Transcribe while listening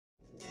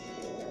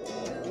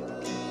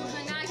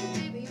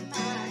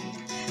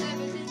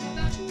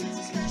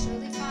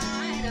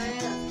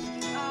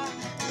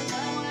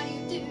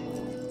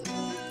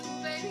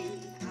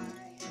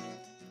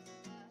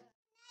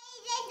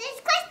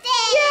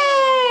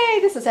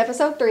is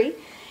episode 3,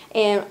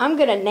 and I'm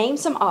going to name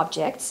some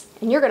objects,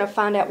 and you're going to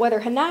find out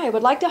whether Haniah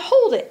would like to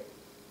hold it.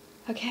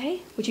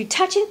 Okay? Would you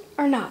touch it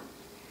or not?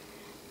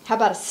 How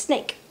about a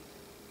snake?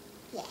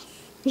 Yes.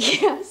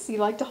 Yes, you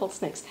like to hold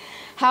snakes.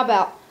 How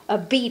about a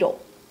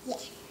beetle?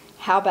 Yes.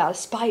 How about a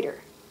spider?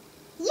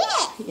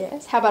 Yes.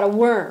 Yes. How about a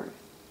worm?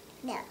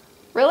 No.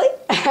 Really?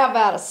 How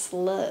about a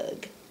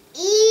slug?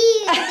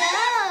 Ew, no.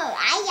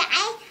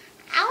 I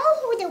will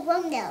hold a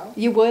worm though.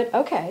 You would?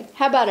 Okay.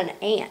 How about an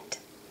ant?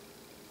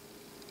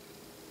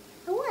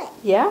 What?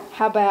 Yeah.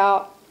 How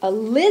about a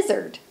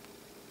lizard?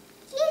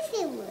 Yes,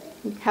 it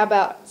would. How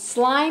about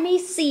slimy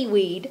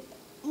seaweed?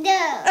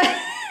 No.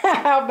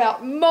 How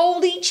about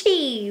moldy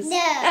cheese? No.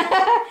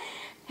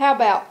 How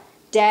about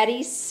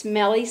daddy's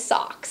smelly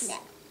socks? No.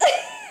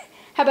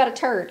 How about a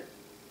turd?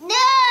 No. No.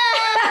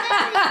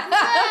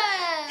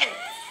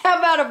 How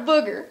about a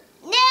booger?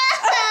 No.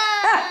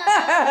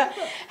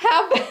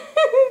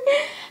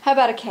 How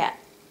about a cat?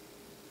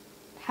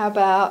 How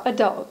about a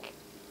dog?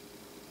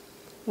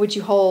 Would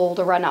you hold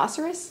a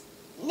rhinoceros?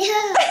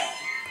 No.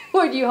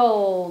 Would you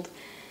hold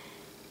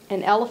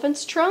an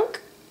elephant's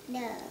trunk?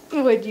 No.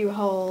 Would you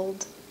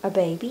hold a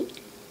baby?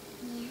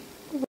 Yeah.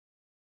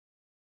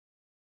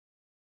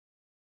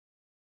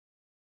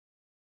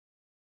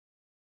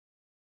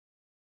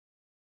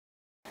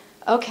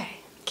 Okay.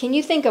 Can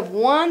you think of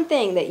one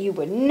thing that you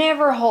would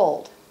never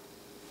hold?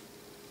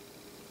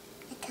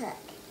 A turd.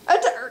 A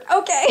turd.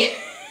 Okay.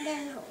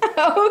 No.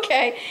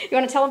 Okay. You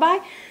want to tell them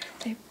bye?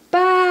 Say bye.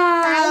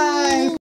 Bye.